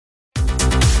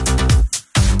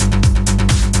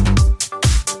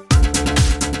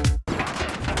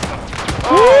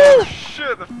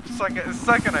it the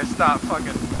second I stopped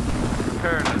fucking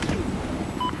repairing it.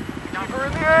 Keep her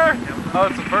in the air! Oh,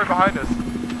 it's a bird behind us.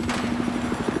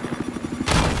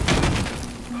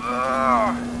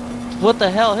 What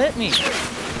the hell hit me?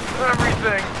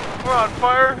 Everything. We're on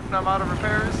fire, and I'm out of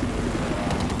repairs.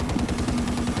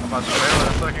 I'm about to fail in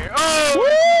a second.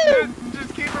 Oh!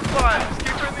 Just keep her flying. Just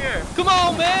keep her in the air. Come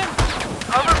on, man!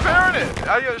 I'm repairing it.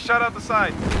 I got shot out the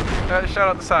side. Shot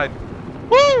out the side.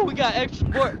 Woo! We got extra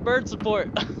support, bird support.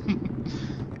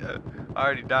 Yeah, I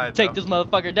already died. Take this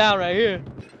motherfucker down right here.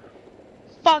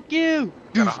 Fuck you!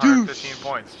 Got 115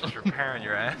 points just repairing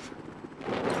your ass.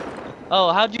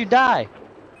 Oh, how'd you die?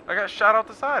 I got shot out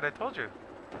the side. I told you.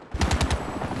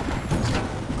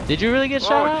 Did you really get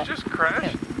shot out? Did you just crash?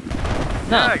 Yeah.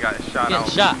 No. Yeah, I got shot out.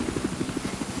 Shot.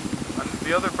 On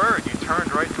the other bird, you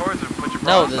turned right towards it and put your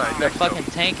No, broadside the next to fucking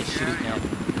him. tank is shooting at me.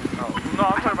 Oh, no,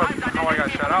 I'm talking about how I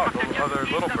got shot out. Those other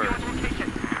little birds.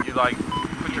 You like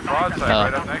put your broadside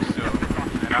right up next to him,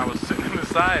 and I was sitting in the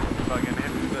side, and fucking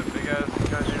hit that big ass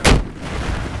goddamn.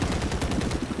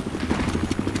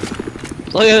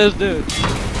 Look at this dude.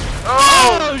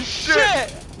 Oh,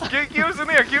 shit! Keep us in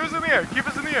the air, keep us in the air, keep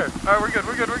us in the air. Alright, we're good,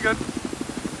 we're good, we're good.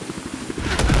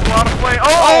 There's a lot of flame.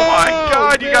 Oh my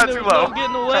god, you got too low. No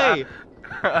getting away.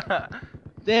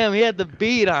 Damn, he had the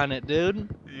bead on it, dude.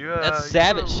 Yeah, that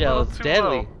savage shell is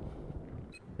deadly. Low.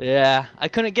 Yeah, I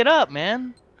couldn't get up,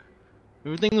 man.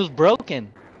 Everything was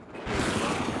broken.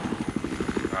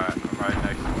 Alright, I'm right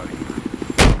next to you, buddy.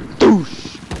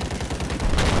 Doosh!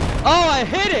 Oh, I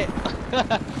hit it!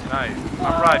 Nice.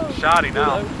 I'm riding shoddy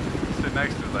now. Sit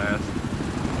next to his ass.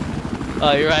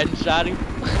 Oh, you're riding shoddy? Is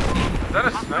that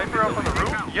a sniper up on the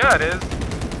roof? Yeah, it is.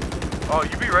 Oh,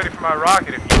 you be ready for my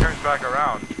rocket if he turns back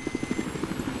around.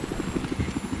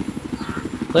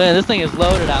 Look, this thing is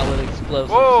loaded out with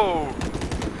explosives. Whoa!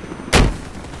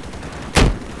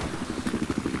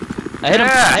 I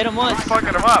hit him once. I'm fucking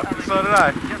him up. So did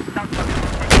I.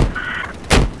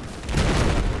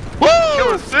 Woo!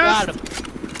 Kill assist. Got him.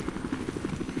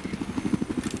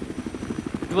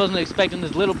 He wasn't expecting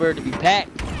this little bird to be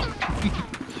packed.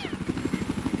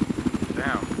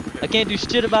 Damn. I can't do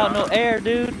shit about no air,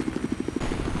 dude.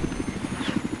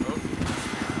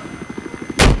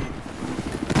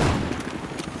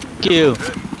 Q.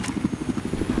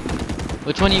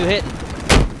 Which one are you hitting?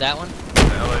 That one? The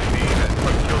LAV that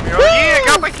fucking killed me. Oh yeah,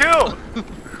 got my kill!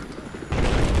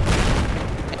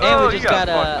 And we just got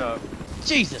a...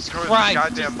 Jesus Throw Christ,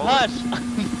 goddamn just bullet. hush.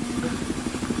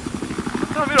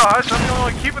 Tell me to hush, I'm the only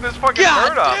one keeping this fucking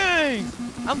bird up. Dang!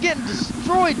 I'm getting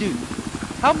destroyed, dude.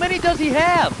 How many does he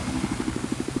have?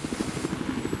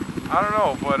 I don't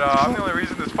know, but I'm the only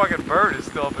reason this fucking bird is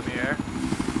still up in the air.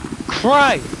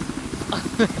 Christ!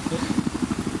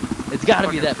 It's gotta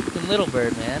be that fucking little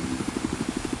bird, man.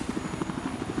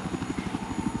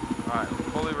 Alright,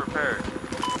 fully repaired.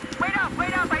 Wait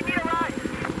up, I need a ride!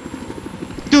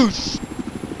 Douche!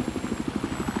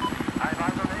 I've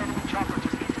eyes on the enemy chopper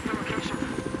just east of the location.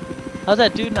 How's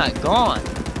that dude not gone?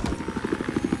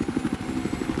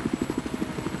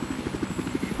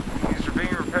 These are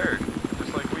being repaired,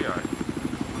 just like we are.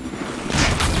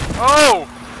 Oh!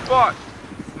 Fuck!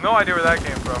 No idea where that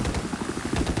came from.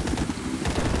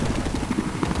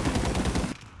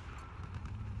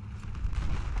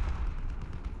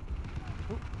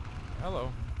 Ooh,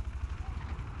 hello.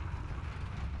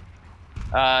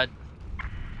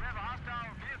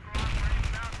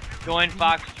 Join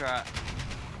Foxtrot.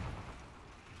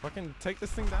 Fucking take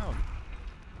this thing down.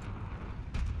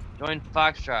 Join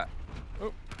Foxtrot.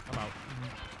 Oh, I'm out.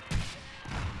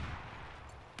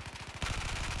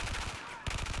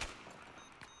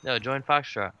 No, join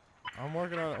Foxtrot. I'm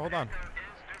working on it. Hold on.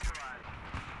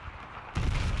 I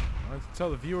have to tell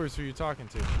the viewers who you're talking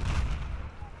to.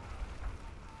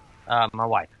 My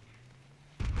wife.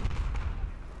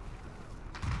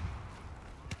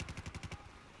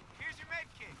 Here's your med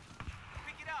kit.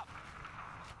 Pick it up.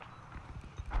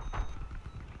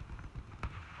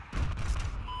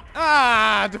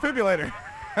 Ah, defibrillator.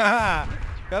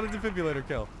 Got a defibrillator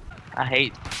kill. I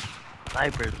hate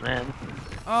snipers, man.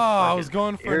 Oh, I was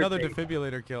going for another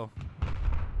defibrillator kill.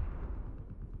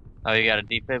 Oh, you got a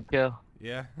defib kill?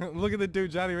 Yeah. Look at the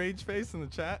dude Johnny Rage face in the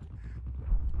chat.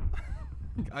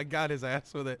 I got his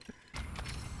ass with it.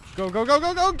 Go, go, go,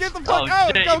 go, go! Get the fuck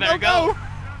out! Shit, Go, you better go, go!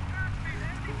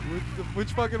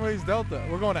 Which fucking way is Delta?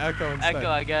 We're going to Echo instead. Echo,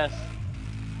 I guess.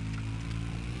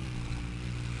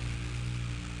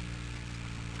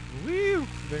 Woo!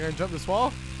 They're gonna jump this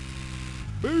wall?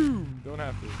 Boom! Don't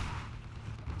have to.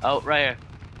 Oh, right here.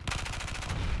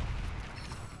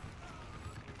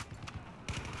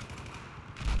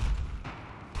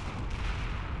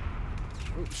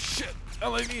 Oh shit!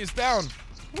 LAV is down.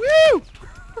 Woo!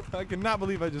 I cannot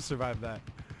believe I just survived that.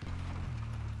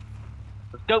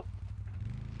 Let's go.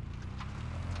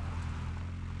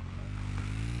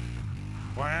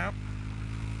 Whap.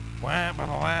 Whap, whap,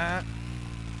 whap.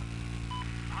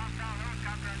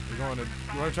 You want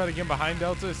to try to get behind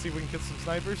Delta, see if we can get some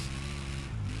snipers?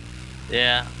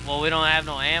 Yeah. Well, we don't have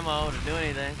no ammo to do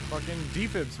anything. Fucking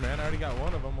defibs, man. I already got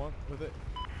one of them with it.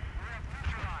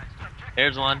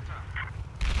 Here's one.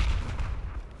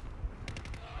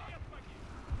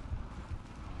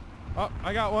 Oh,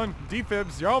 I got one.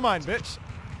 Defibs. You're all mine, bitch.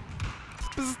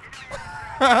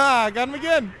 I got him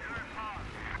again.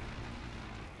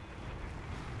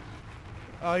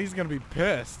 Oh, he's gonna be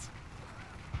pissed.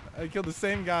 I killed the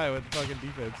same guy with fucking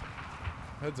defibs.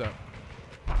 Heads up.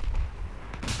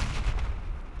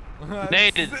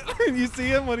 Naded. You see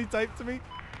him when he typed to me?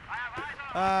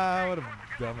 What a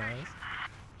dumbass.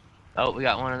 Oh, we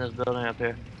got one in this building up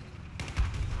here.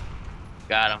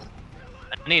 Got him.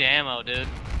 I need ammo, dude.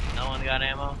 No one got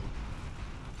ammo?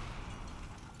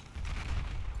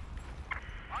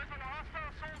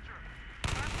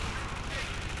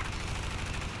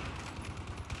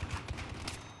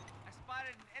 I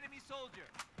spotted an enemy soldier.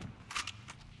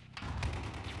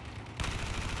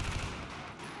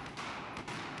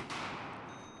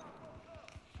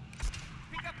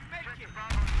 Pick up the medkit.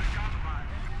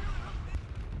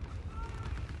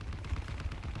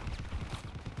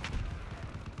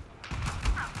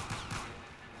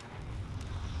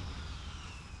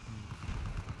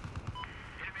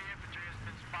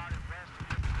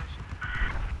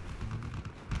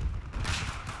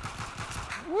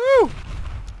 Woo!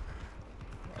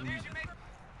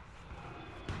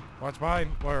 Watch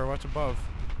behind, or watch above.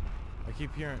 I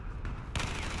keep hearing.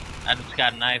 I just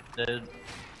got knifed, dude.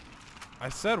 I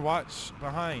said watch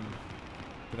behind.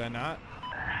 Did I not?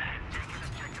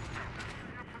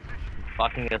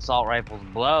 Fucking assault rifles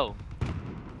blow.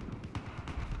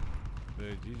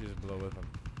 Dude, you just blow with them.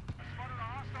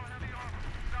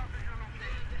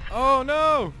 Oh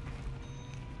no!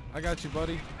 I got you,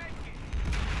 buddy.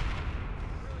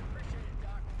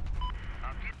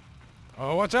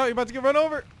 Oh, watch out! You're about to get run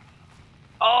over.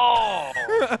 Oh!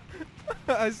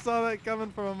 I saw that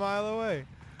coming from a mile away.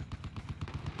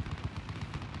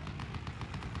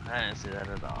 I didn't see that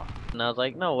at all. And I was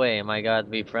like, no way am I got to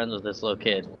be friends with this little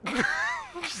kid.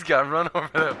 Just got run over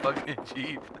that fucking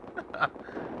Jeep.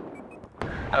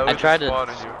 I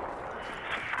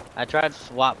tried to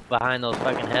swap behind those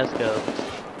fucking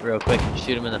Hescos real quick and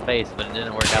shoot him in the face, but it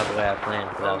didn't work out the way I planned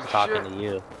because I was talking to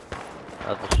you.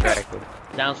 I was distracted.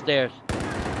 Downstairs.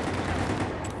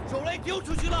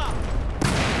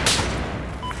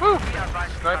 Woo!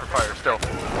 Sniper fire still.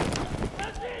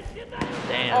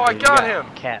 Damn, Oh, I dude, got you him.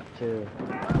 Capped too.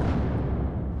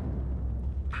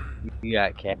 You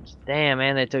got capped. Damn,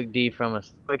 man, they took D from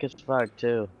us quick as fuck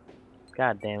too.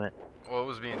 God damn it. What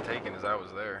was being taken as I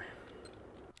was there.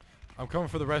 I'm coming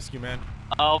for the rescue, man.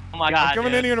 Oh my god, I'm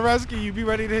coming dude. in here to rescue you. Be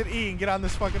ready to hit E and get on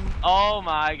this fucking. Oh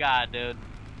my god, dude.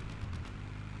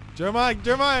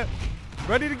 Jeremiah,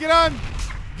 ready to get on?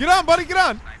 Get on, buddy, get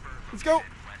on. Let's go.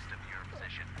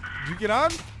 Did you get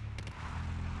on?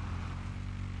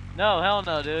 No, hell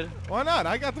no, dude. Why not?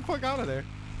 I got the fuck out of there.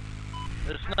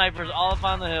 There's snipers all up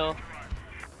on the hill.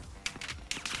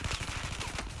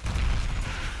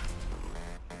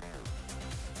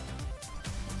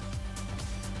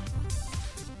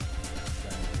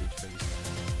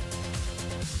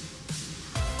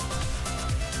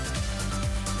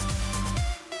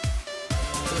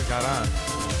 Got on.